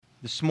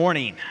This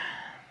morning,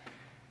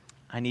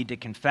 I need to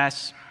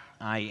confess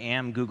I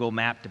am Google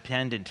Map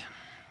dependent.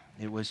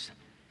 It was,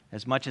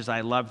 as much as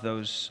I love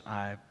those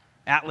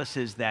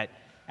atlases that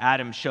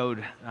Adam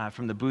showed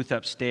from the booth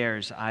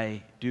upstairs,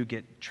 I do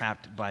get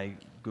trapped by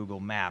Google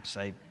Maps.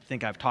 I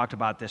think I've talked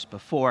about this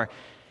before,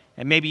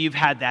 and maybe you've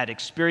had that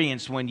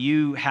experience when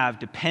you have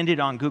depended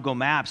on Google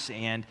Maps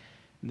and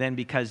then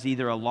because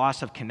either a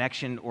loss of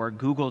connection or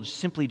Google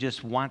simply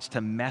just wants to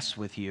mess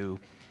with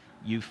you,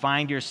 you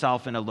find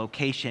yourself in a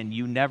location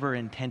you never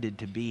intended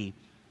to be.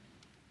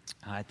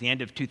 At the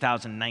end of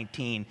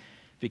 2019,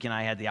 Vicki and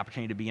I had the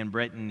opportunity to be in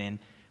Britain, and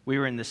we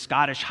were in the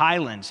Scottish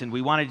Highlands, and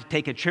we wanted to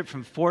take a trip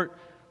from Fort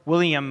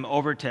William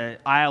over to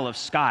Isle of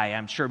Skye.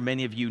 I'm sure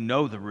many of you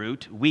know the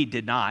route. We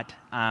did not.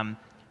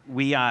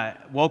 We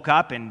woke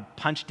up and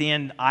punched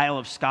in Isle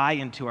of Skye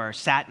into our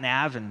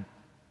sat-nav, and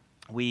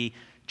we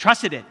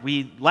trusted it.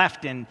 We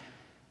left, and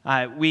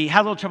we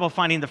had a little trouble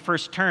finding the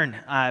first turn,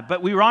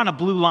 but we were on a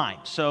blue line.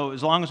 So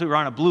as long as we were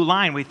on a blue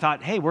line, we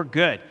thought, hey, we're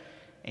good.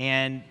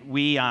 And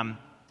we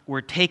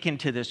were taken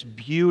to this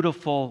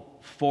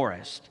beautiful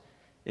forest.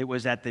 It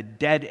was at the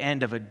dead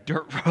end of a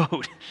dirt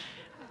road.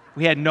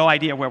 We had no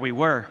idea where we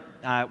were.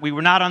 We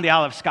were not on the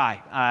Isle of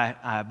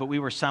Skye, but we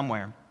were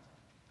somewhere.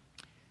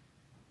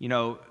 You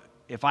know,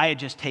 if I had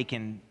just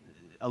taken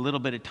a little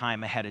bit of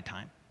time ahead of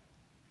time,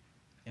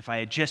 if I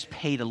had just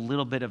paid a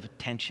little bit of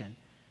attention,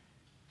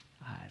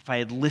 if I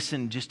had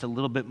listened just a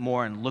little bit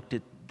more and looked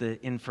at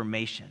the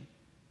information,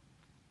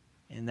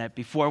 and that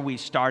before we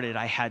started,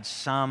 I had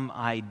some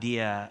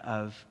idea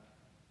of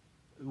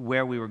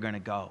where we were going to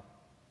go,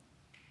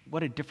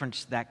 what a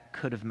difference that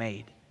could have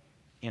made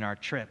in our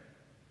trip.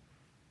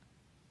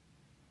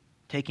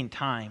 Taking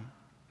time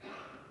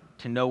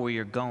to know where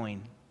you're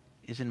going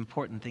is an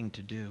important thing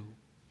to do.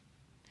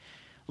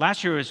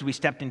 Last year, as we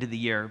stepped into the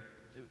year,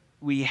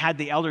 we had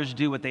the elders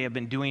do what they have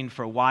been doing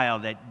for a while,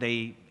 that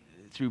they,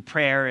 through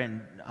prayer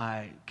and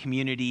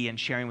community and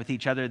sharing with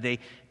each other, they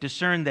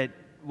discerned that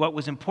what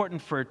was important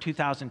for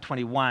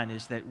 2021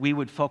 is that we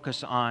would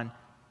focus on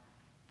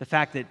the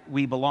fact that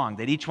we belong,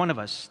 that each one of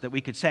us, that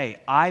we could say,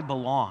 I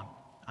belong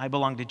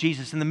to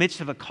Jesus, in the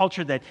midst of a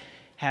culture that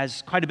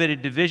has quite a bit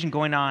of division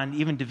going on,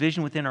 even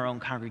division within our own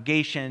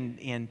congregation,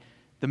 in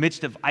the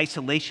midst of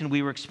isolation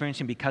we were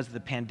experiencing because of the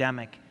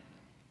pandemic,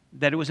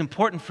 that it was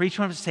important for each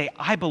one of us to say,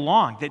 I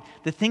belong, that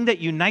the thing that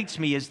unites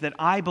me is that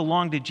I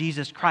belong to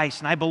Jesus Christ,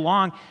 and I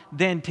belong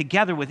then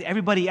together with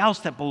everybody else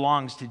that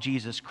belongs to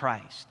Jesus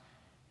Christ.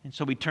 And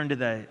so we turn to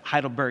the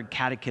Heidelberg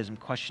Catechism,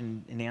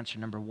 question and answer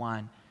number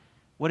 1.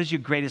 What is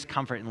your greatest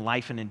comfort in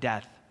life and in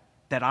death?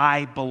 That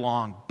I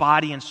belong,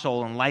 body and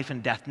soul, in life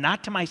and death,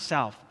 not to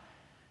myself,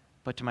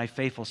 but to my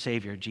faithful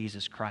Savior,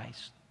 Jesus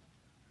Christ.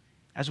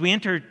 As we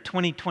enter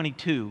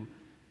 2022,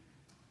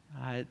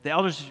 the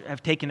elders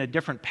have taken a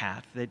different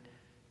path,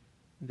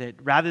 that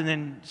rather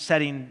than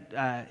setting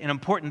an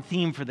important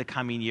theme for the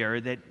coming year,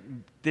 that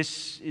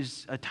this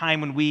is a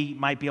time when we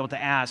might be able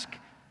to ask,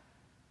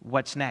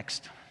 what's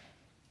next?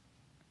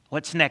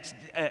 What's next?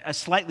 A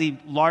slightly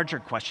larger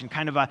question,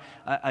 kind of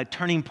a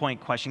turning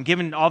point question,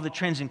 given all the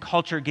trends in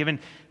culture, given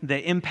the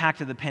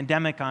impact of the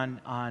pandemic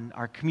on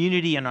our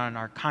community and on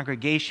our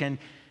congregation,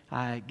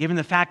 given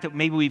the fact that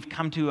maybe we've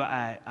come to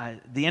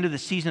the end of the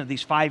season of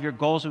these 5-year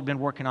goals we've been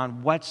working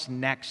on, what's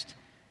next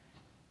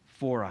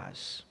for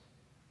us?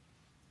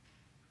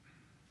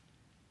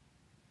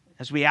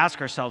 As we ask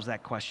ourselves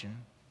that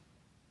question,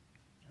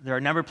 there are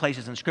a number of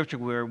places in Scripture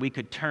where we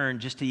could turn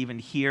just to even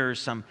hear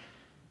some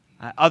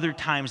other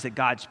times that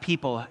God's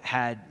people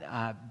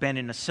had been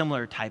in a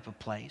similar type of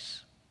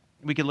place.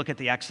 We could look at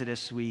the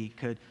Exodus. We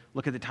could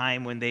look at the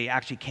time when they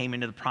actually came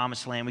into the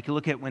Promised Land. We could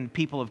look at when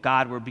people of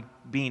God were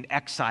being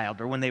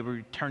exiled or when they were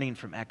returning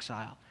from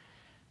exile.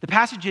 The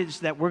passages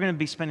that we're going to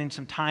be spending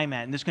some time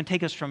at, and this is going to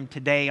take us from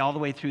today all the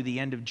way through the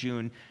end of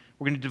June,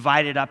 we're going to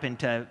divide it up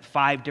into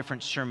 5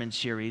 different sermon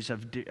series of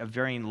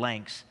varying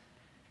lengths.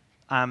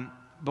 But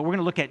we're going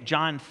to look at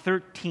John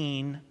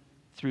 13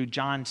 through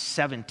John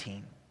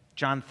 17.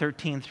 John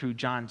 13 through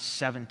John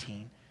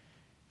 17.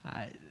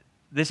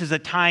 This is a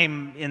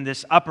time in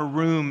this upper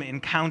room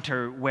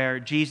encounter where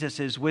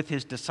Jesus is with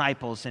his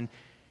disciples and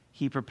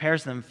he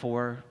prepares them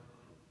for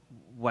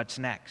what's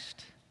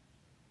next.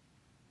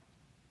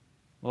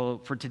 Well,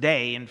 for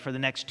today and for the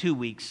next 2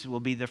 weeks will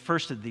be the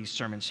first of these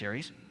sermon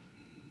series.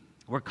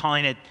 We're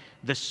calling it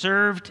The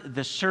Served,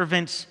 the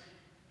Servants,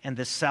 and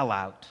the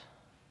Sellout.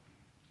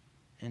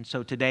 And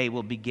so today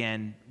we'll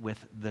begin with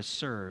the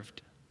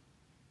served.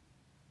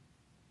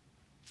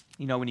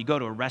 You know, when you go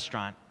to a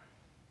restaurant,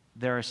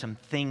 there are some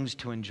things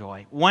to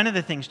enjoy. One of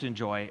the things to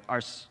enjoy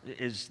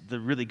is the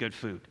really good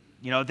food.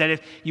 You know, that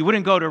if you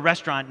wouldn't go to a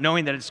restaurant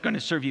knowing that it's going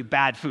to serve you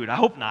bad food, I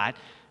hope not,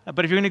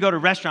 but if you're going to go to a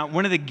restaurant,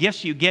 one of the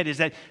gifts you get is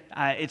that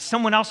it's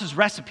someone else's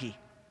recipe,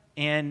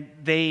 and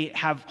they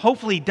have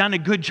hopefully done a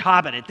good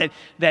job at it,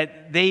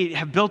 that they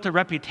have built a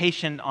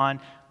reputation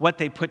on what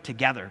they put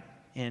together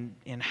and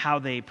how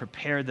they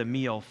prepare the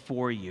meal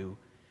for you.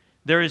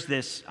 There is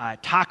this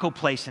taco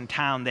place in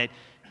town that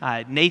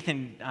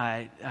Nathan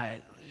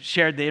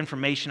shared the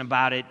information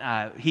about it.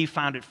 He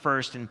found it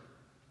first. And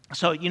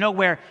so, you know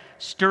where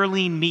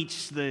Sterling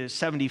meets the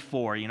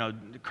 74,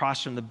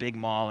 across from the big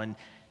mall, and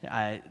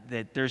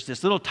that there's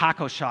this little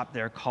taco shop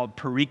there called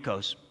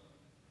Perico's.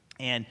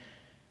 And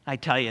I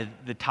tell you,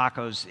 the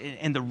tacos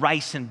and the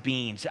rice and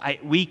beans.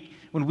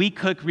 When we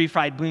cook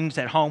refried beans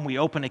at home, we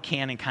open a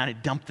can and kind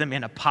of dump them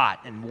in a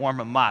pot and warm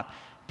them up,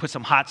 put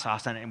some hot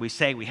sauce on it, and we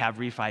say we have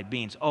refried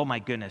beans. Oh my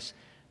goodness,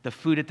 the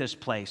food at this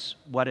place,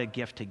 what a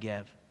gift to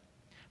give.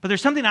 But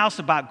there's something else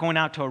about going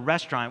out to a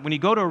restaurant. When you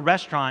go to a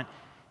restaurant,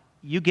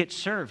 you get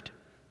served.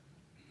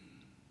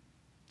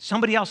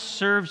 Somebody else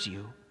serves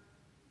you.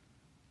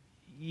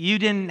 You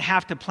didn't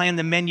have to plan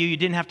the menu. You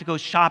didn't have to go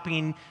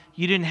shopping.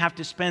 You didn't have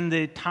to spend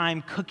the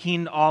time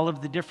cooking all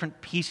of the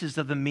different pieces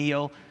of the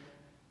meal.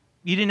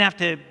 You didn't have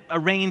to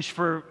arrange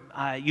for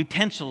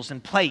utensils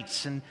and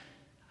plates. And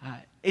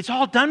it's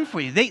all done for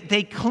you.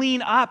 They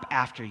clean up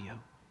after you.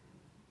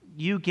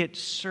 You get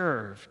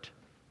served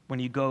when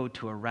you go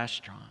to a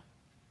restaurant.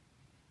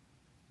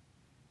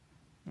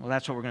 Well,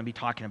 that's what we're going to be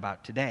talking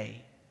about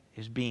today,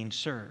 is being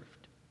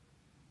served.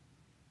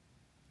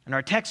 And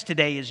our text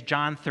today is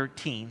John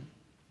 13,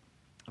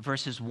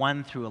 verses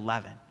 1 through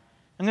 11.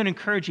 I'm going to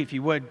encourage you, if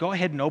you would, go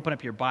ahead and open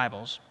up your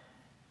Bibles.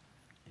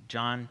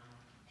 John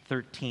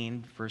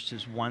 13,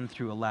 verses 1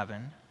 through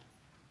 11.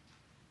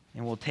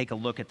 And we'll take a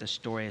look at the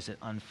story as it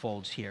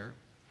unfolds here.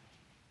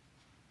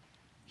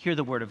 Hear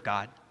the word of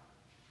God.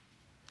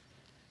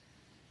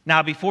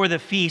 Now, before the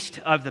feast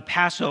of the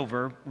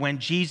Passover, when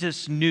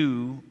Jesus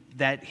knew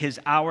that his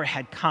hour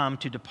had come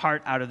to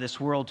depart out of this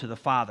world to the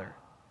Father,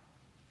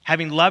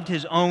 having loved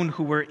his own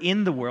who were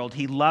in the world,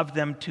 he loved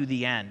them to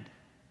the end.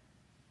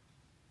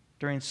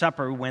 During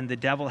supper, when the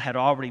devil had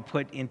already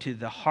put into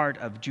the heart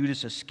of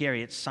Judas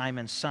Iscariot,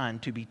 Simon's son,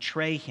 to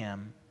betray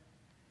him,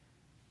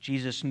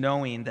 Jesus,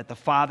 knowing that the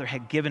Father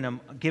had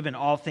given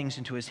all things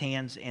into his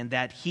hands and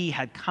that he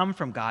had come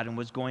from God and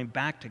was going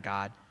back to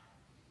God,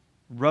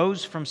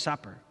 rose from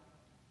supper.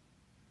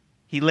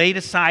 He laid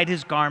aside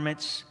his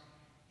garments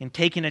and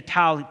taking a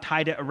towel, he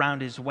tied it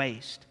around his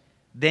waist.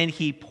 Then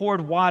he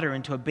poured water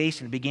into a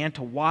basin and began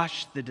to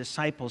wash the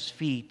disciples'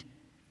 feet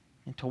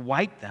and to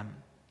wipe them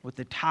with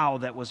the towel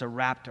that was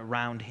wrapped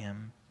around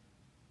him.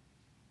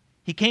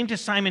 He came to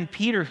Simon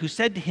Peter, who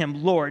said to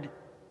him, "Lord,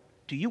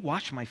 do you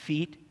wash my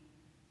feet?"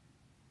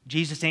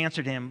 Jesus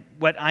answered him,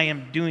 "What I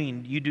am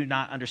doing you do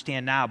not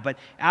understand now, but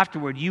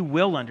afterward you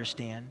will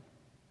understand."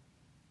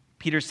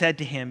 Peter said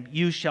to him,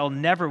 "You shall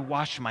never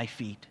wash my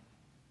feet."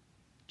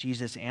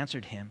 Jesus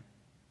answered him,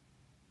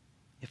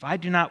 "If I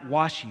do not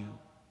wash you,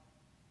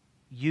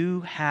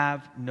 you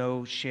have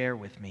no share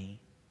with me."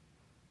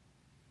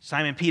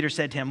 Simon Peter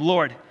said to him,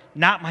 "Lord,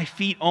 not my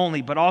feet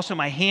only, but also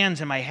my hands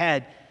and my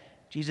head."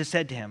 Jesus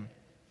said to him,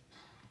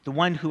 "The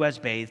one who has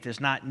bathed does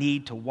not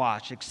need to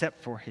wash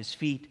except for his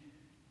feet,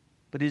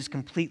 but is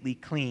completely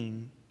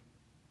clean.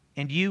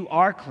 And you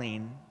are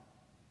clean,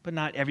 but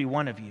not every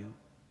one of you."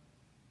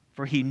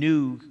 For he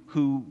knew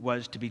who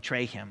was to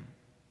betray him.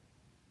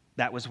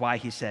 That was why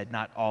he said,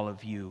 "Not all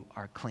of you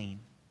are clean."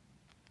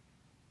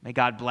 May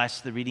God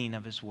bless the reading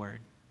of his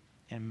word,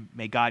 and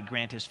may God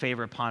grant his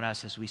favor upon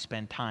us as we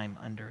spend time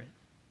under it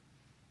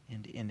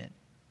and in it.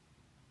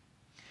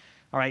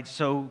 All right,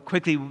 so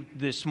quickly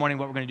this morning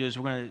what we're going to do is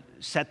we're going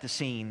to set the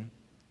scene.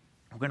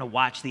 We're going to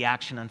watch the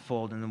action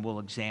unfold, and then we'll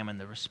examine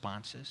the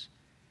responses.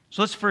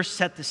 So let's first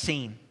set the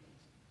scene.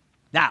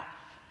 Now,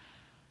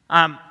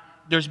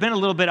 there's been a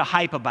little bit of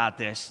hype about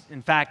this.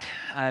 In fact,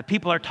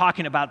 people are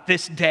talking about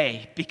this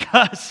day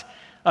because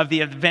of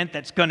the event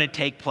that's going to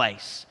take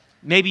place.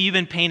 Maybe you've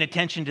been paying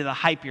attention to the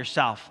hype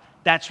yourself.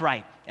 That's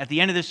right. At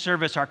the end of this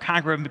service, our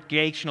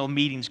congregational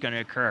meeting is going to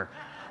occur.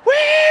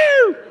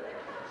 Woo!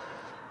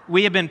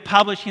 We have been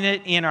publishing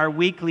it in our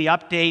weekly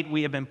update.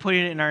 We have been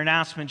putting it in our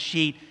announcement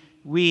sheet.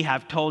 We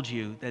have told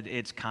you that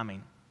it's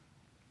coming.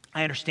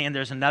 I understand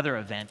there's another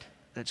event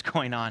that's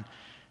going on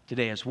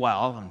today as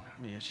well.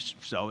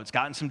 So it's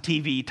gotten some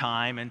TV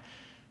time, and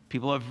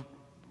people have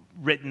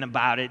written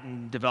about it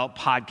and developed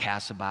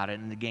podcasts about it,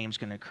 and the game's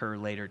going to occur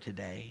later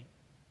today.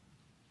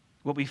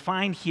 What we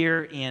find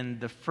here in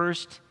the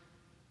first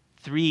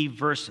 3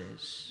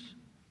 verses,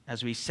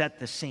 as we set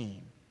the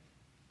scene,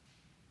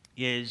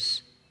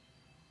 is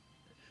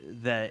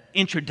the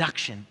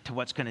introduction to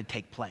what's going to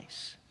take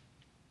place.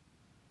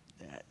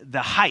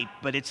 The hype,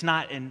 but it's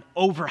not an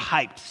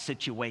overhyped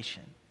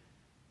situation.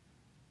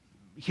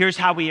 Here's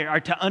how we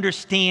are to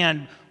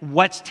understand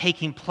what's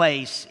taking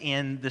place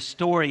in the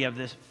story of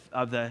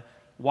the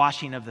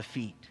washing of the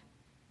feet.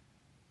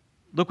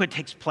 Look what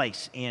takes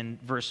place in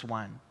verse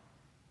 1.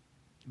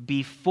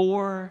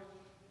 Before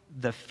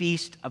the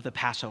feast of the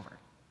Passover.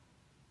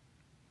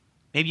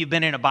 Maybe you've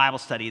been in a Bible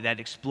study that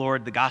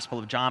explored the Gospel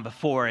of John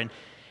before,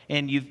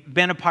 and you've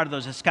been a part of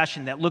those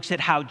discussions that looks at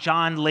how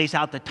John lays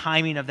out the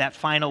timing of that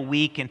final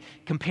week and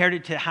compared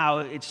it to how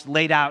it's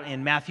laid out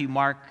in Matthew,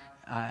 Mark,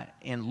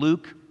 and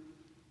Luke.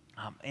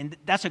 And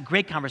that's a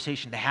great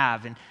conversation to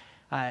have.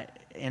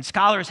 And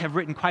scholars have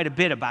written quite a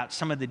bit about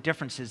some of the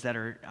differences that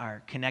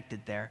are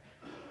connected there.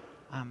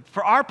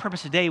 for our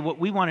purpose today, what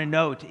we want to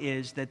note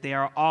is that they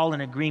are all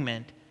in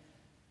agreement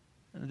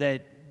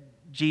that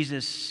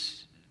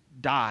Jesus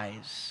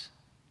dies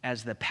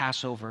as the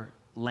Passover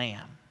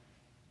lamb.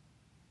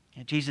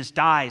 And Jesus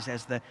dies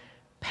as the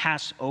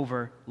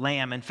Passover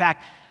lamb. In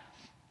fact,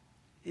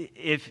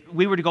 if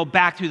we were to go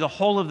back through the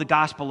whole of the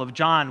Gospel of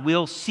John,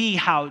 we'll see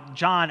how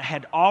John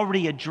had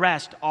already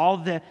addressed all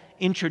the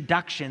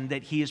introduction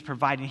that he is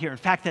providing here. In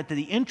fact, that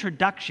the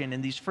introduction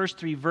in these first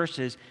 3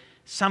 verses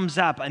sums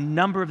up a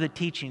number of the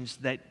teachings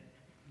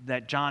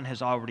that John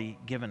has already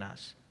given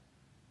us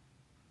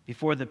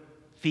before the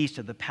feast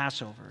of the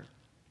Passover.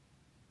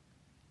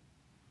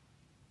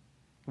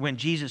 When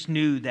Jesus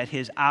knew that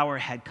his hour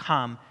had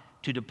come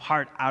to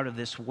depart out of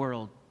this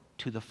world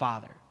to the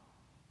Father.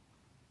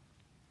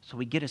 So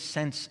we get a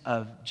sense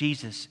of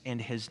Jesus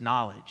and his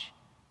knowledge.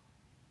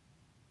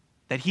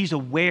 That he's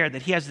aware,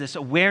 that he has this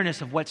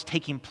awareness of what's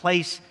taking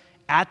place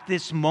at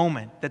this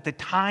moment, that the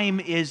time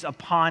is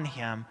upon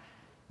him,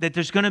 that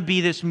there's going to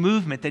be this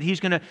movement, that he's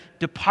going to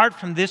depart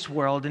from this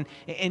world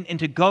and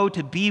to go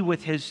to be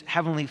with his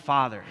heavenly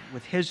Father,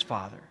 with his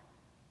Father.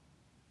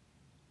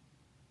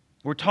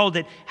 We're told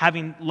that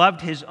having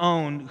loved his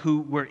own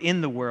who were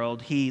in the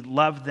world, he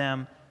loved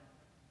them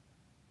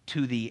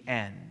to the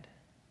end.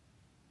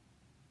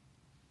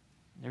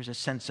 There's a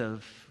sense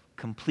of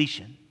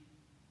completion.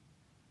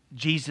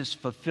 Jesus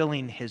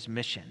fulfilling his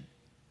mission.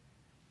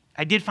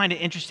 I did find it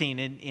interesting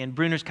in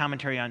Bruner's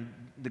commentary on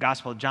the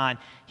Gospel of John,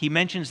 he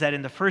mentions that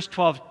in the first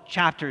 12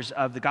 chapters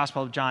of the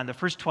Gospel of John, the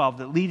first 12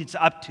 that leads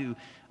up to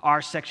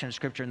our section of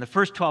Scripture, in the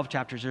first 12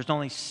 chapters, there's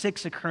only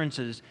 6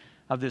 occurrences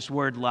of this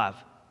word love.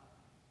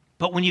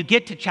 But when you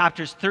get to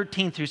chapters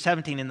 13 through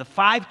 17, in the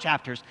 5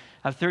 chapters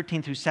of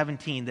 13 through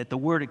 17, that the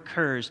word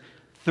occurs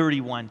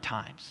 31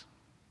 times.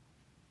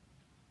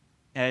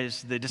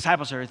 As the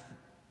disciples are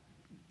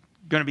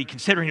going to be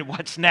considering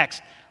what's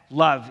next,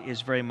 love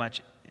is very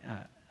much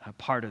a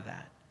part of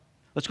that.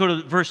 Let's go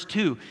to verse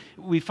 2.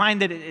 We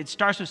find that it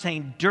starts with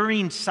saying,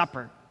 during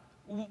supper.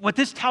 What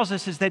this tells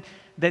us is that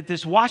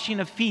this washing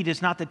of feet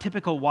is not the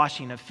typical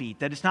washing of feet,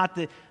 that it's not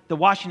the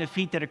washing of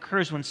feet that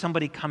occurs when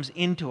somebody comes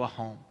into a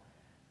home.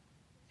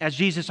 As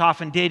Jesus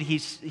often did,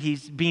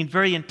 he's being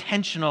very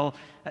intentional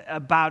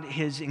about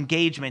his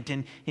engagement,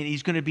 and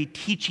he's going to be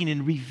teaching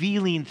and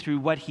revealing through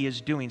what he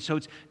is doing. So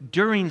it's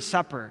during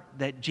supper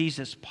that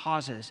Jesus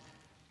pauses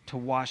to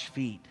wash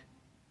feet.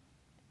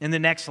 In the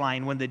next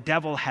line, when the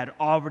devil had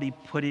already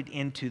put it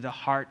into the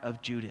heart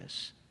of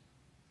Judas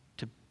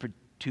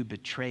to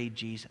betray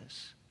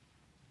Jesus.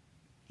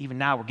 Even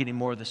now we're getting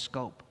more of the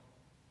scope.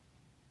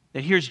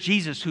 That here's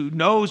Jesus who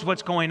knows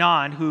what's going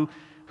on,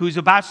 who's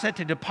about set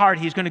to depart.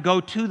 He's going to go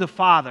to the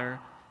Father.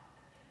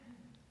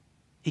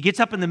 He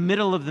gets up in the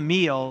middle of the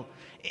meal,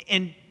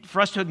 and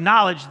for us to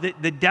acknowledge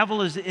that the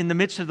devil is in the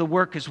midst of the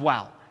work as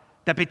well.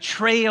 That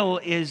betrayal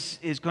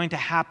is going to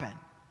happen.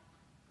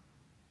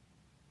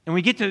 And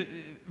we get to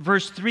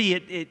verse 3,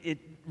 it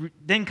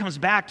then comes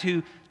back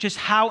to just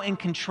how in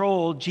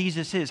control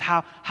Jesus is,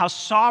 how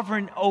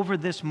sovereign over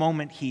this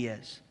moment he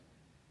is.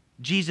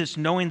 Jesus,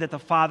 knowing that the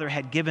Father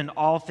had given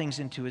all things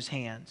into his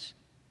hands,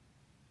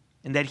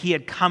 and that he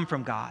had come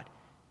from God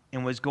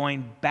and was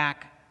going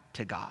back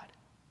to God.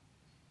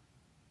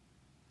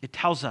 It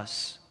tells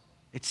us,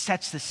 it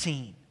sets the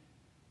scene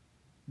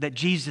that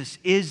Jesus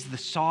is the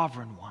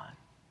sovereign one.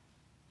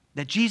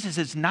 That Jesus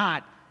is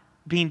not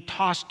being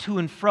tossed to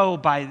and fro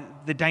by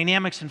the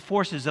dynamics and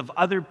forces of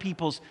other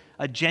people's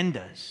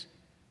agendas,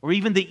 or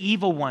even the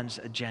evil one's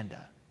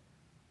agenda.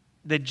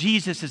 That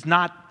Jesus is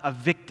not a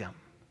victim,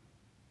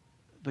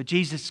 but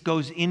Jesus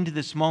goes into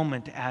this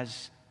moment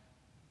as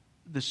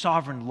the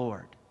sovereign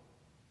Lord,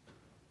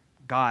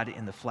 God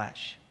in the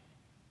flesh.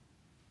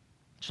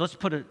 So let's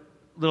put a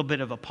little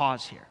bit of a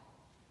pause here.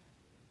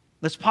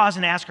 Let's pause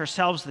and ask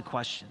ourselves the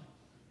question: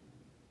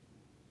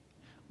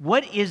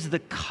 what is the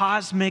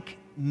cosmic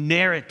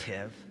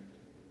narrative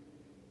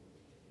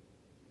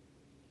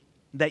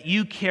that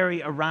you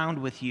carry around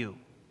with you?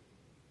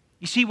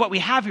 You see, what we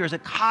have here is a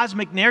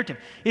cosmic narrative.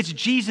 It's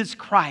Jesus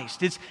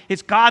Christ.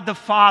 It's God the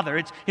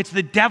Father. It's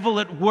the devil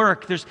at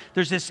work. There's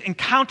this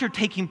encounter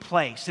taking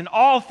place, and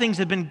all things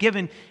have been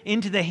given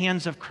into the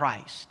hands of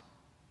Christ.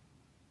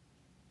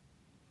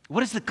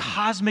 What is the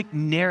cosmic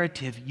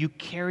narrative you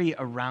carry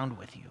around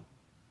with you?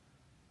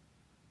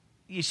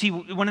 You see,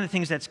 one of the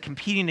things that's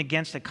competing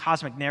against a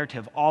cosmic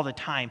narrative all the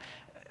time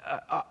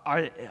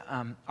are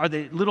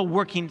the little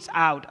workings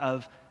out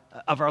of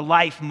our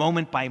life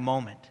moment by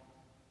moment.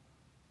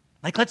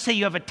 Like, let's say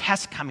you have a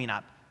test coming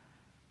up.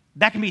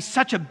 That can be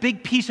such a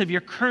big piece of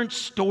your current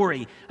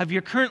story, of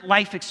your current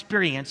life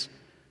experience,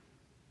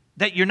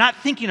 that you're not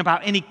thinking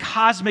about any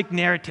cosmic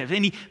narrative,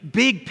 any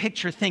big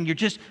picture thing. You're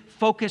just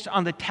focused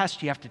on the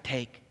test you have to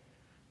take.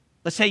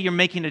 Let's say you're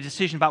making a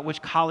decision about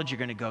which college you're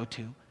going to go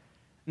to.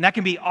 And that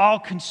can be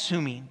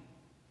all-consuming.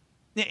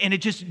 And it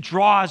just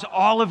draws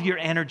all of your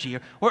energy.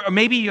 Or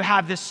maybe you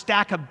have this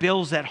stack of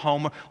bills at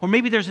home, or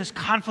maybe there's this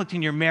conflict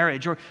in your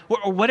marriage, or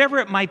whatever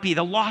it might be,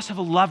 the loss of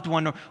a loved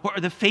one, or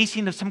the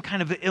facing of some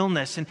kind of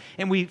illness.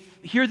 And we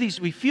hear these,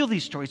 we feel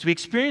these stories, we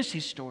experience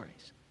these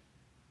stories.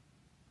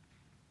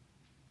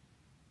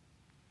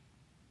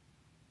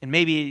 And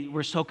maybe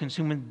we're so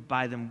consumed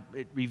by them,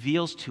 it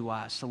reveals to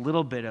us a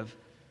little bit of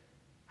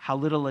how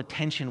little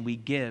attention we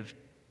give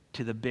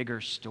to the bigger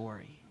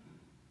story.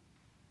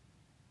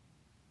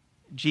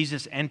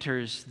 Jesus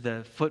enters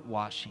the foot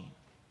washing.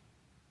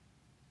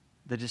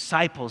 The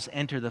disciples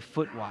enter the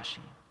foot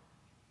washing.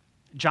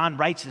 John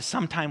writes this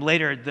sometime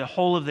later, the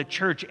whole of the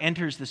church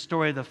enters the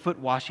story of the foot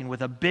washing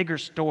with a bigger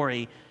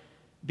story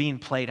being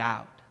played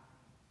out.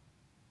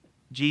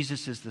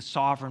 Jesus is the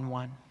sovereign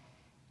one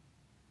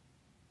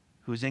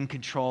who is in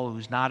control, who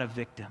is not a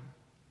victim,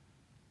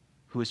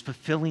 who is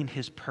fulfilling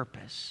his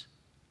purpose.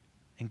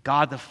 And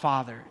God the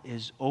Father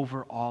is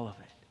over all of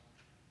it.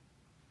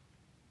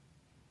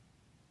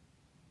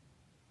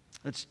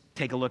 Let's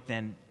take a look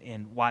then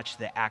and watch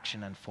the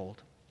action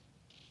unfold.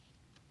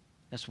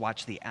 Let's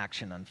watch the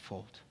action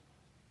unfold.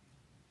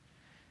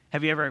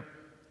 Have you ever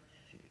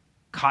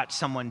caught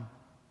someone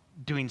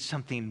doing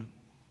something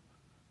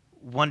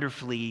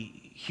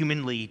wonderfully,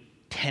 humanly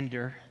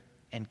tender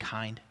and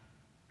kind?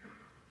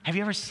 Have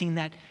you ever seen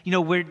that? You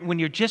know, when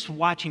you're just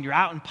watching, you're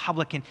out in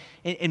public,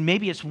 and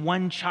maybe it's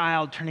one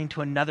child turning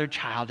to another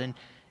child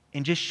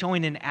and just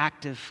showing an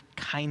act of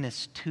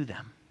kindness to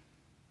them.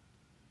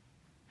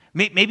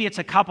 Maybe it's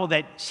a couple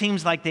that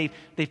seems like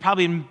they've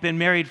probably been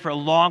married for a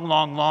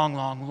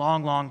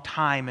long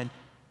time, and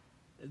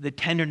the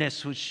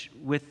tenderness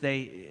with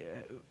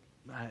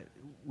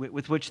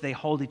which they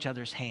hold each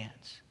other's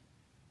hands.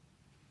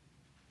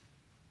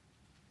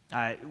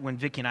 When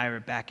Vicki and I were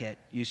back at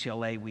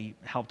UCLA, we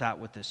helped out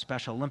with the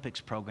Special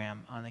Olympics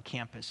program on the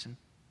campus,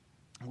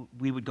 and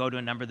we would go to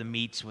a number of the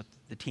meets with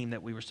the team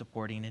that we were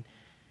supporting, and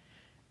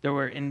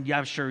and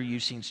I'm sure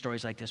you've seen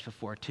stories like this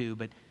before too,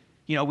 but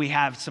you know, we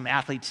have some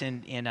athletes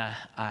in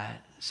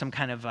some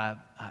kind of a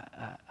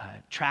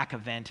track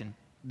event, and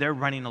they're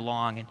running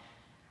along,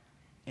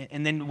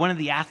 and then one of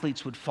the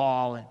athletes would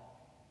fall, and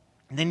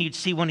then you'd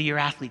see one of your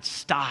athletes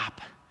stop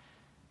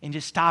in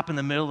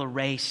the middle of the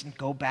race and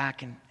go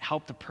back and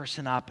help the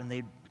person up, and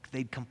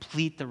they'd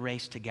complete the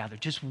race together.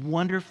 Just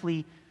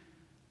wonderfully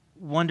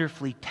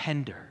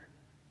tender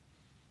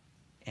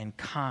and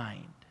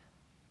kind.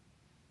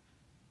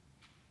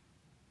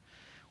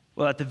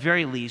 Well, at the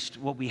very least,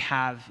 what we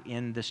have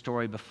in the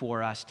story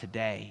before us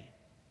today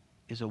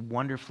is a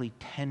wonderfully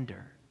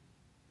tender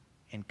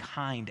and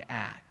kind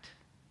act,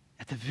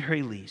 at the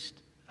very least,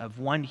 of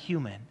one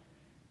human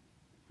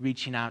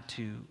reaching out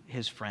to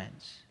his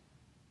friends.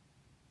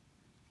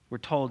 We're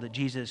told that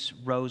Jesus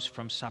rose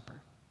from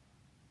supper.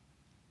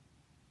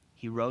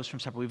 He rose from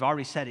supper. We've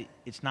already said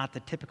it's not the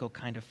typical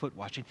kind of foot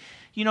washing.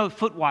 You know,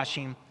 foot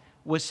washing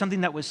was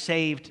something that was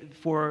saved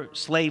for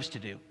slaves to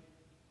do.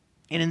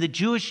 And in the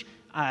Jewish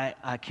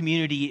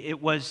community, it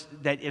was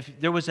that if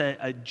there was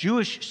a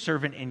Jewish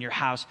servant in your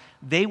house,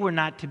 they were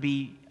not to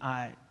be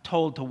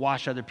told to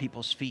wash other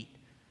people's feet.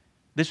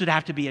 This would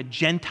have to be a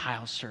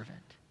Gentile servant.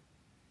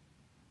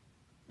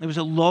 It was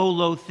a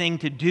low thing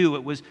to do.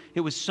 It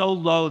was so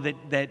low that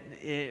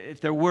if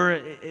there were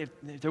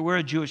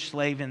a Jewish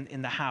slave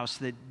in the house,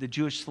 that the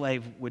Jewish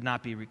slave would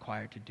not be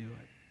required to do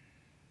it.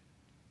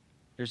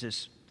 There's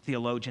this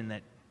theologian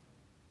that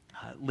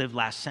lived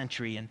last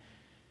century, and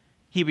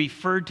he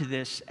referred to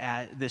this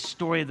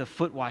story of the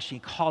foot washing. He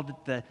called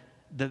it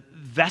the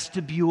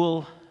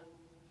vestibule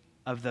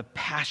of the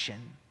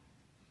passion.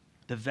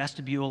 The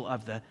vestibule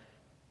of the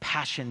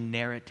passion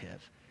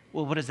narrative.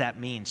 Well, what does that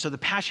mean? So the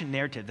passion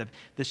narrative,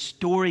 the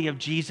story of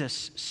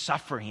Jesus'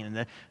 suffering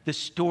and the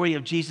story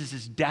of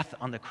Jesus' death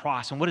on the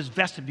cross. And what does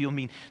vestibule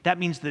mean? That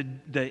means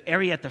the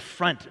area at the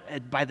front,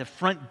 by the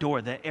front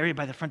door, the area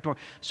by the front door.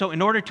 So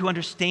in order to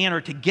understand or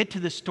to get to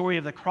the story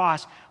of the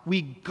cross,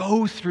 we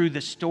go through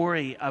the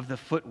story of the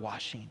foot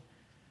washing.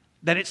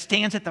 That it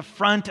stands at the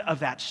front of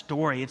that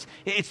story.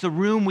 It's the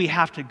room we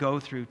have to go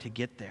through to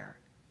get there.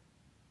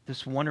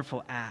 This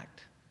wonderful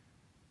act.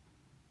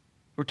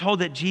 We're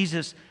told that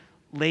Jesus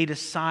laid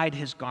aside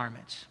his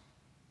garments,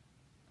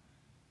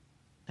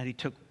 that he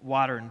took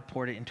water and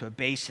poured it into a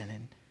basin,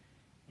 and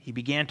he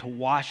began to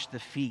wash the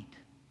feet.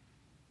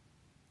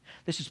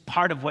 This is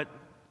part of what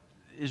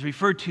is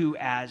referred to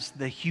as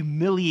the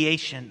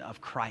humiliation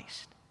of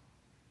Christ.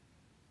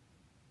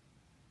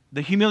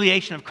 The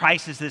humiliation of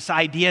Christ is this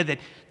idea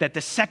that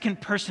the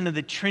second person of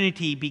the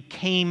Trinity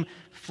became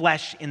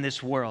flesh in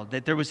this world,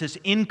 that there was this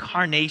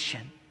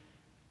incarnation.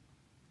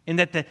 And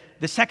that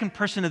the second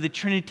person of the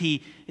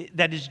Trinity,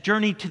 that is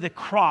journeyed to the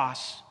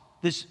cross,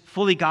 this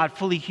fully God,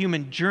 fully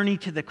human journey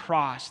to the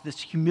cross, this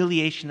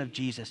humiliation of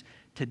Jesus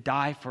to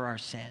die for our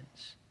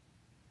sins.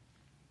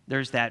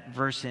 There's that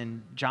verse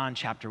in John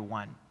chapter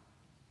 1.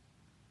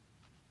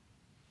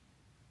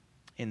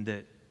 And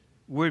the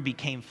Word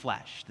became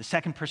flesh. The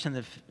second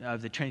person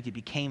of the Trinity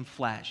became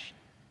flesh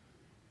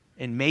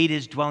and made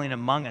his dwelling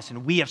among us,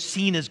 and we have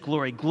seen his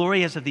glory,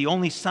 glory as of the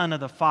only Son of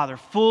the Father,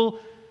 full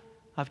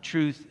of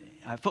truth,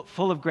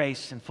 full of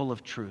grace and full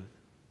of truth.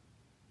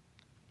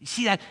 You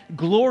see that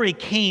glory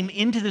came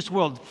into this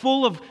world,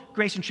 full of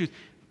grace and truth.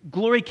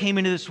 Glory came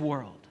into this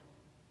world.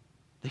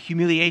 The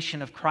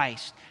humiliation of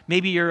Christ.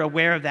 Maybe you're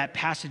aware of that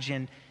passage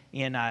in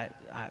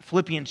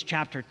Philippians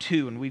chapter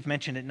 2, and we've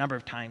mentioned it a number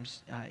of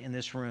times in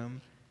this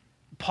room.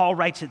 Paul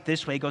writes it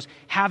this way. He goes,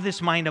 "Have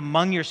this mind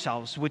among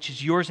yourselves, which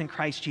is yours in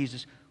Christ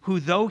Jesus, who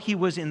though he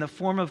was in the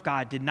form of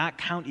God, did not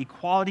count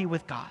equality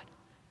with God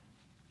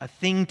a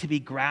thing to be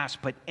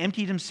grasped, but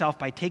emptied himself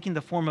by taking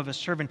the form of a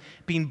servant,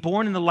 being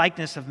born in the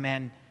likeness of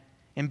men,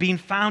 and being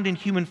found in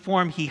human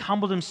form, he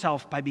humbled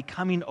himself by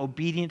becoming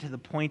obedient to the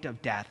point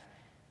of death,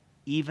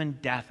 even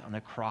death on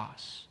a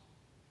cross."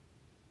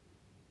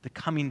 The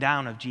coming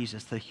down of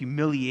Jesus, the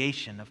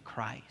humiliation of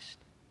Christ.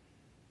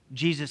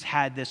 Jesus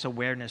had this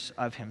awareness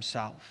of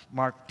himself.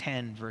 Mark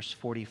 10, verse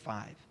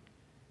 45.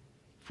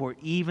 "For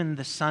even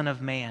the Son of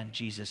Man,"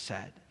 Jesus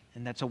said,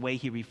 and that's a way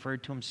he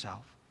referred to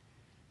himself,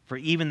 "for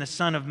even the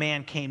Son of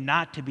Man came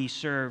not to be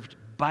served,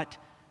 but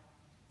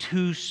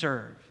to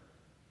serve,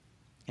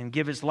 and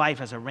give his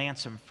life as a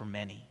ransom for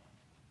many."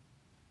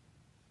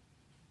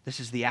 This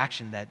is the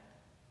action that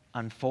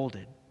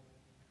unfolded.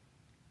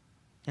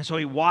 And so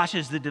he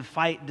washes the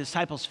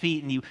disciples'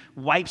 feet and he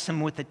wipes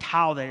them with the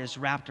towel that is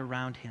wrapped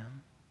around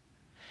him.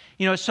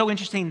 You know, it's so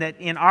interesting that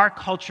in our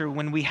culture,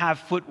 when we have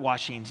foot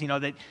washings, you know,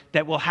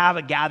 that we'll have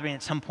a gathering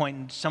at some point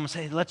and someone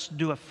say, "Let's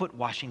do a foot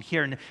washing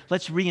here and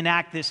let's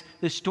reenact this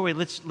story.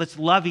 Let's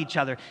love each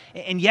other."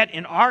 And yet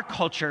in our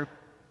culture,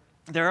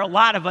 there are a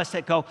lot of us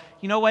that go,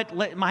 "You know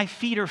what, my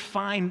feet are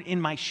fine in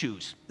my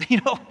shoes.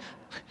 You know,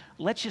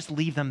 let's just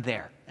leave them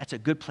there. That's a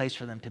good place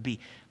for them to be."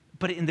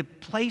 But in the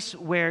place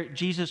where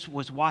Jesus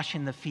was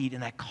washing the feet,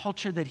 in that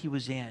culture that he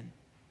was in,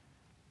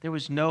 there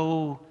was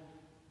no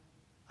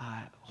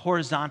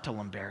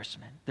horizontal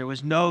embarrassment. There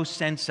was no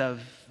sense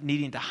of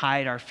needing to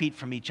hide our feet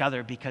from each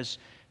other because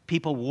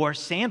people wore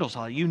sandals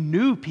all day. You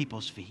knew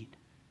people's feet.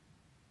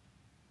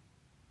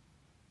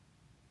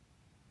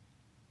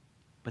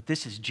 But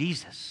this is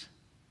Jesus.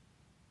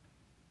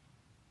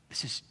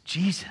 This is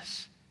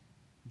Jesus,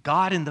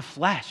 God in the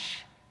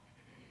flesh,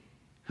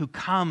 who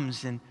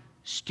comes and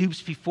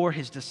stoops before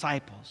his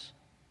disciples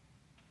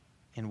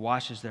and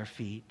washes their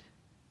feet.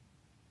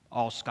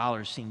 All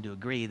scholars seem to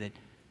agree that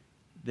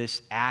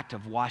this act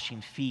of washing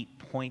feet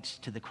points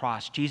to the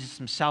cross. Jesus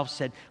himself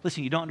said,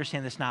 "Listen, you don't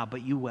understand this now,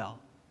 but you will.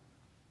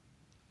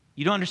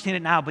 You don't understand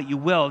it now, but you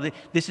will.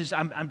 This is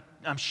I'm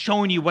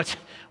showing you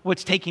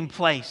what's taking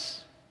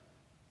place."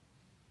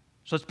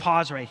 So let's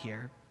pause right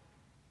here.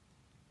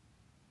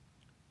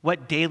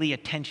 What daily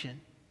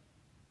attention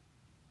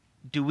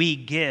do we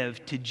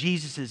give to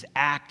Jesus'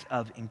 act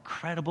of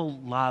incredible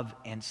love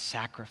and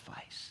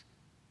sacrifice?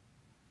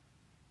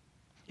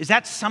 Is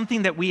that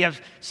something that we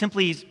have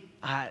simply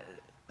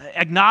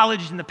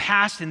acknowledged in the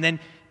past and then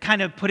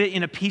kind of put it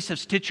in a piece of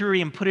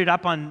stitchery and put it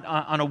up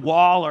on a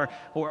wall?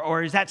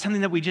 Or is that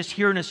something that we just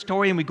hear in a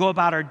story and we go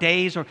about our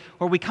days? Or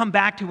we come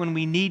back to when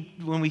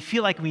we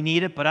feel like we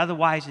need it, but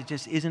otherwise it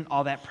just isn't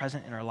all that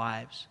present in our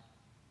lives?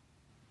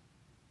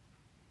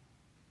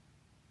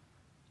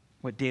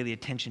 What daily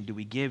attention do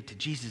we give to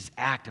Jesus'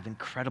 act of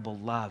incredible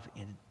love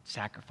and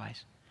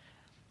sacrifice?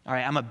 All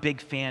right, I'm a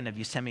big fan of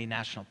Yosemite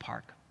National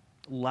Park.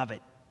 Love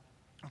it.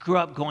 Grew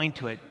up going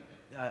to it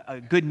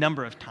a good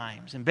number of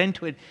times and been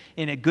to it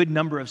in a good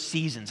number of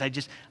seasons.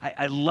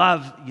 I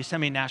love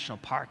Yosemite National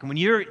Park. And when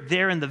you're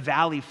there in the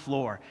valley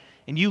floor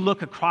and you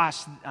look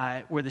across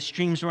where the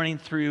stream's running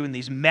through and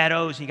these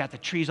meadows and you got the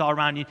trees all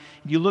around you,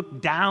 you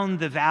look down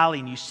the valley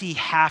and you see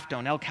Half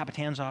Dome. El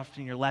Capitan's off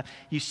to your left.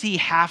 You see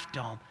Half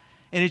Dome.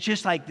 And it's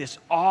just like this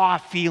awe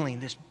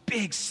feeling, this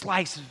big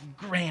slice of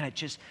granite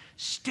just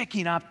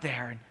sticking up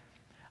there. And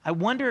I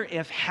wonder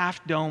if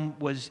Half Dome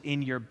was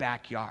in your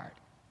backyard.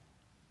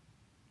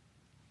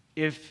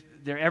 If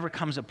there ever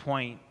comes a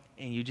point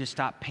and you just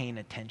stop paying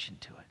attention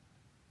to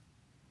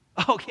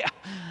it. Oh, yeah,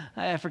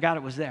 I forgot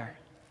it was there.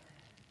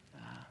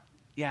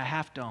 Yeah,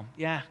 Half Dome.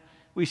 Yeah,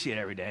 we see it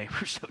every day.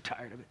 We're so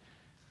tired of it.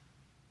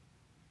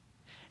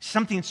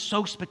 Something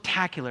so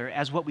spectacular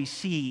as what we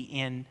see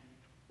in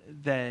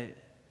the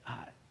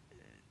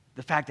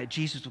fact that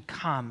Jesus would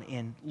come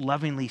and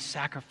lovingly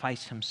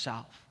sacrifice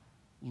himself,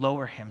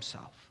 lower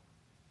himself.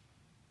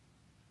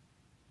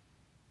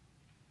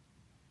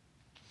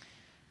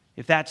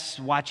 If that's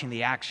watching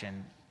the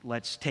action,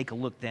 let's take a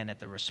look then at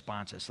the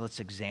responses. Let's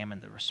examine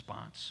the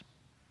response.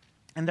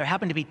 And there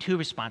happen to be two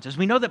responses.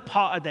 We know that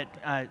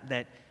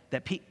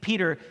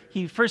Peter,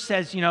 he first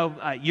says,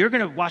 you're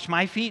going to wash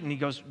my feet? And he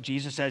goes,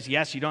 Jesus says,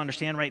 yes, you don't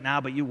understand right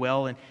now, but you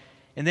will.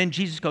 And then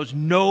Jesus goes,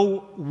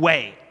 no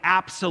way,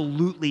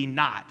 absolutely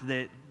not.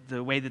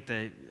 The way that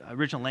the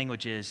original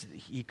language is,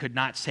 he could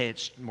not say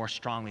it more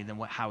strongly than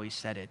how he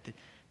said it.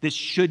 This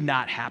should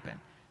not happen.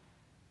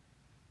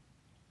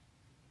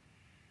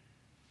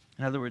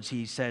 In other words,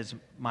 he says,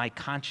 my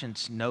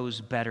conscience knows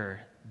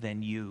better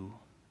than you,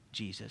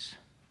 Jesus.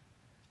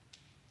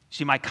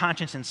 See, my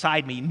conscience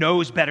inside me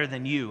knows better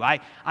than you. I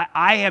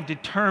have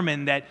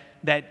determined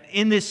that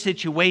in this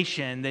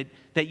situation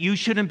that you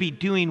shouldn't be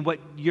doing what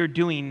you're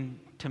doing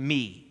to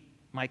me.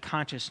 My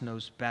conscience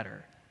knows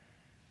better.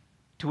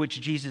 To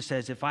which Jesus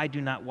says, if I do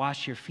not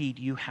wash your feet,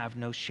 you have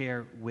no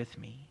share with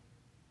me.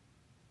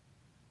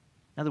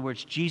 In other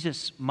words,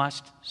 Jesus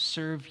must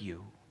serve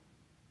you.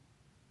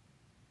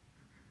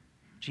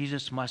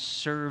 Jesus must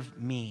serve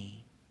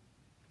me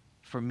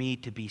for me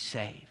to be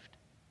saved,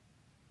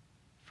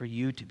 for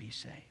you to be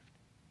saved.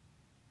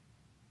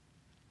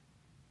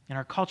 In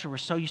our culture, we're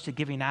so used to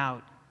giving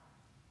out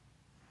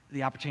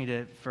the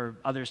opportunity for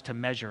others to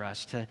measure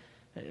us,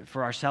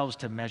 for ourselves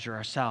to measure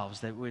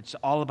ourselves, that it's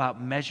all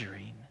about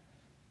measuring.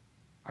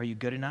 Are you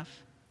good enough?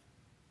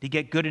 Do you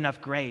get good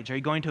enough grades? Are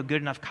you going to a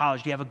good enough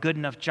college? Do you have a good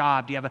enough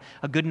job? Do you have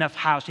a good enough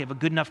house? Do you have a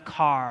good enough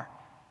car?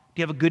 Do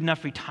you have a good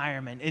enough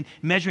retirement? And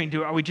measuring,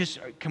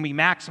 can we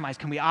maximize?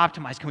 Can we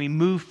optimize? Can we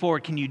move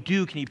forward? Can you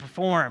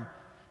perform?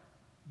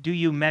 Do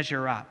you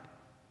measure up?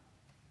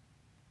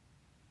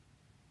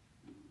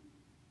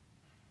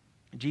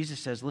 Jesus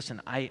says,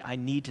 listen, I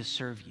need to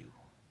serve you.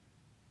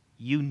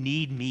 You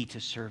need me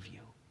to serve you.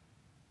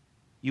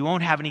 You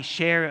won't have any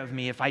share of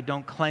me if I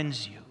don't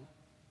cleanse you.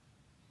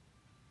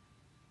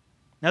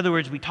 In other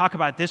words, we talk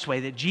about it this way,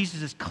 that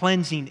Jesus'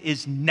 cleansing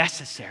is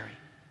necessary.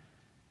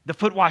 The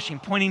foot washing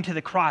pointing to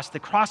the cross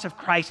of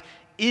Christ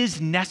is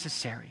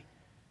necessary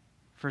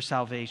for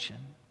salvation.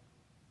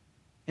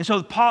 And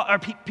so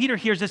Peter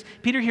hears this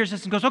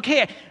and goes,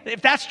 okay,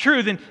 if that's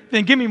true, then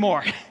give me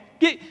more.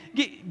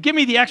 Give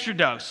me the extra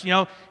dose.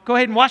 Go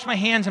ahead and wash my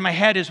hands and my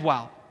head as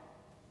well.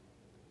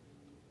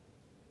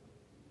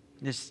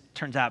 This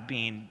turns out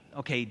being,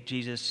 okay,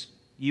 Jesus,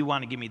 you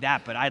want to give me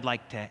that, but I'd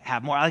like to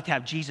have more. I'd like to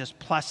have Jesus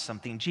plus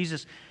something.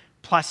 Jesus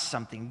plus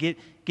something.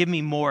 Give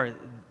me more,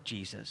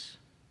 Jesus.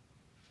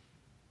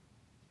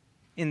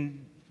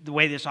 In the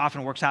way this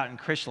often works out in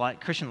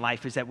Christian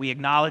life is that we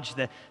acknowledge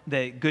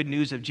the good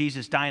news of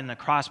Jesus dying on the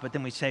cross, but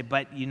then we say,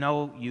 but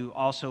you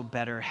also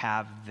better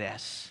have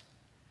this.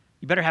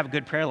 You better have a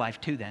good prayer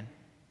life too then.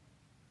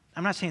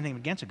 I'm not saying anything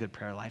against a good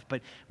prayer life,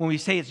 but when we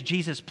say it's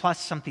Jesus plus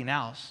something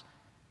else,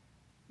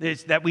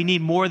 it's that we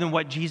need more than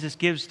what Jesus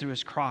gives through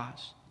his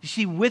cross. You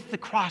see, with the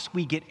cross,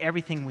 we get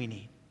everything we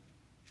need.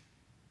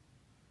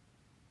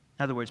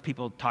 In other words,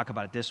 people talk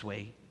about it this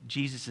way.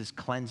 Jesus'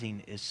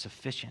 cleansing is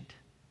sufficient.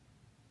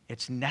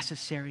 It's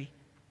necessary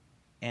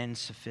and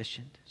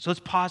sufficient. So let's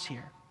pause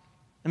here.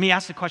 Let me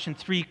ask the question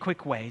 3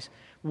 quick ways.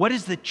 What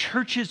is the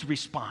church's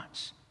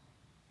response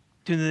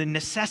to the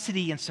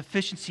necessity and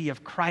sufficiency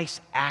of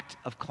Christ's act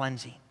of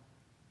cleansing?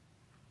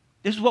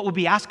 This is what we'll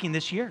be asking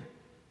this year.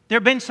 There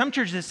have been some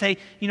churches that say,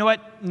 you know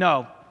what,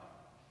 no,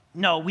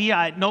 we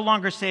no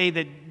longer say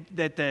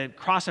that the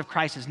cross of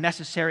Christ is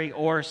necessary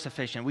or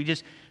sufficient. We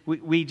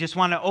just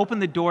want to open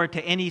the door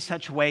to any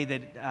such way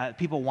that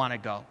people want to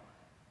go.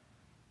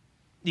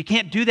 You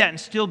can't do that and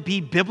still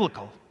be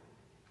biblical.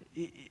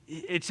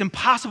 It's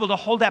impossible to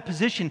hold that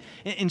position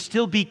and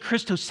still be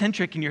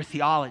Christocentric in your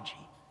theology,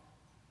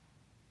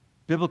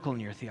 biblical in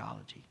your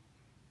theology.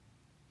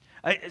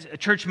 A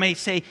church may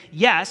say,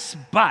 yes,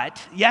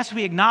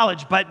 we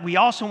acknowledge, but we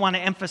also want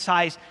to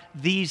emphasize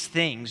these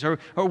things, or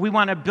we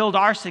want to build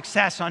our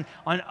success on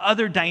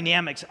other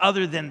dynamics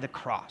other than the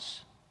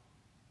cross.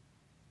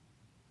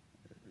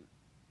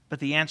 But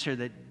the answer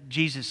that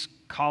Jesus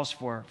calls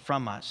for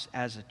from us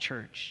as a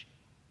church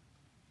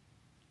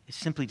is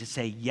simply to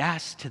say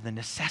yes to the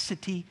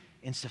necessity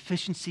and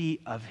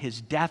sufficiency of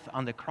his death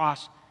on the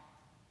cross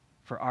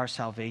for our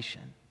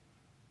salvation.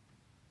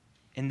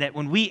 And that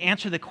when we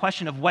answer the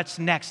question of what's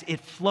next, it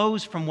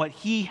flows from what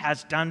he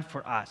has done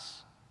for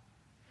us.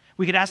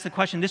 We could ask the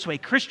question this way: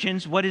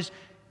 Christians, what is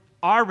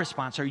our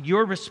response or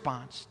your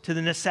response to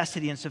the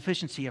necessity and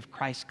sufficiency of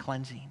Christ's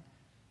cleansing?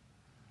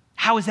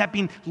 How is that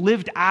being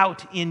lived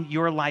out in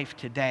your life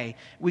today?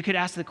 We could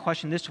ask the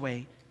question this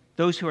way: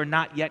 those who are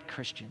not yet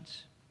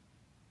Christians,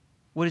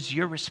 what is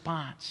your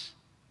response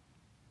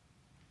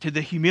to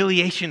the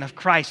humiliation of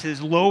Christ,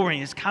 his lowering,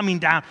 his coming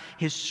down,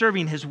 his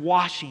serving, his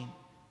washing,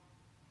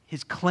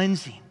 his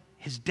cleansing,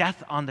 his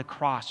death on the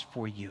cross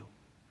for you?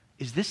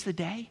 Is this the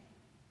day?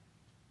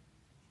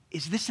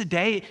 Is this the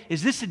day?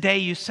 Is this the day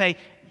you say,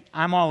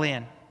 I'm all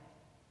in?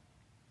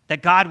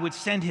 That God would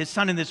send his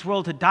son in this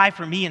world to die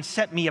for me and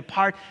set me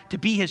apart to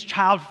be his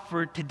child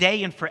for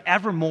today and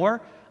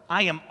forevermore?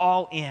 I am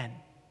all in.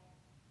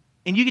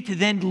 And you get to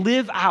then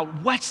live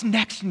out what's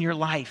next in your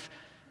life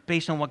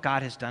based on what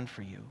God has done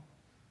for you.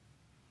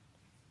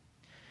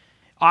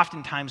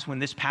 Oftentimes when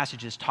this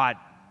passage is taught,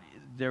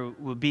 there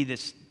will be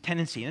this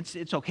tendency, and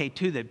it's okay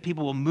too, that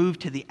people will move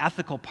to the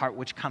ethical part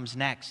which comes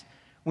next.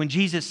 When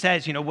Jesus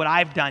says, what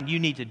I've done, you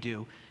need to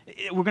do.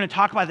 We're going to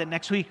talk about that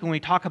next week when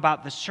we talk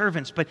about the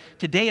servants, but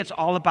today it's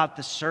all about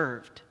the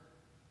served.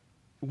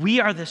 We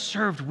are the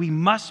served. We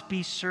must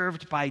be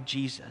served by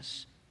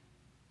Jesus.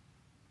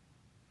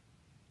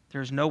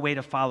 There's no way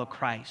to follow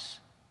Christ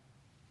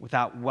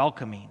without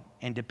welcoming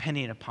and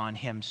depending upon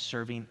him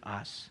serving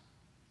us.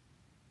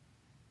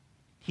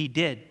 He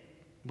did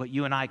what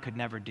you and I could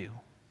never do.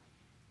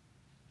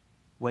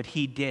 what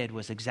he did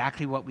was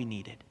exactly what we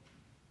needed.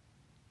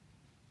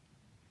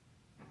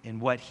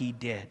 And what he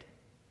did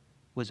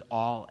was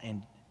all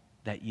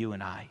that you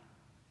and I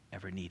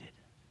ever needed.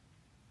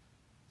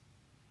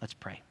 Let's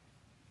pray.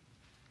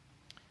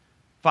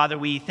 Father,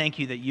 we thank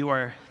you that you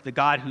are the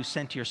God who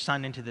sent your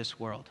Son into this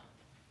world.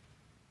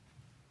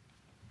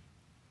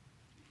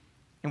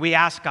 And we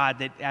ask, God,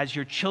 that as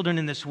your children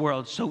in this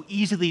world, so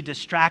easily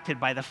distracted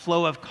by the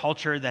flow of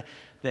culture,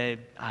 the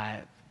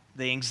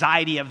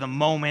anxiety of the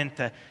moment,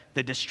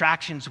 the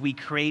distractions we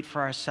create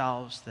for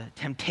ourselves, the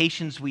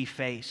temptations we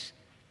face,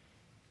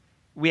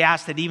 we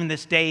ask that even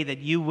this day that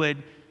you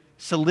would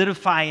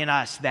solidify in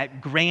us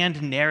that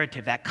grand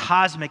narrative, that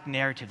cosmic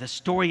narrative, the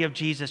story of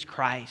Jesus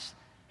Christ,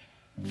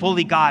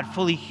 fully God,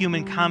 fully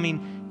human,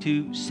 coming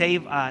to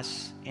save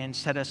us and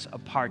set us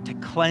apart, to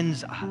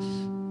cleanse us.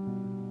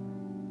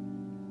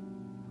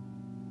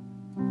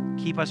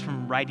 Keep us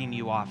from writing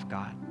you off,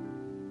 God.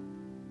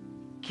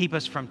 Keep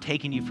us from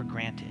taking you for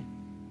granted.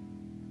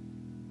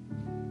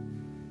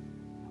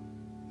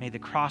 May the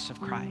cross of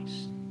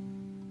Christ,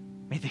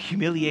 may the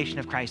humiliation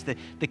of Christ,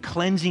 the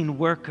cleansing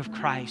work of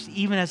Christ,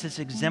 even as it's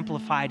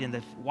exemplified in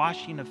the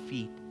washing of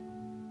feet,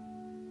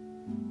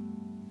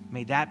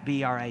 may that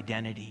be our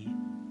identity.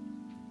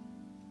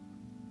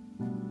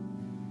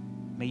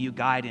 May you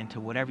guide us into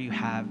whatever you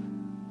have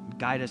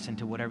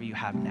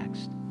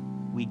next.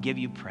 We give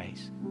you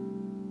praise.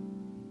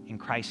 In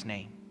Christ's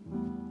name.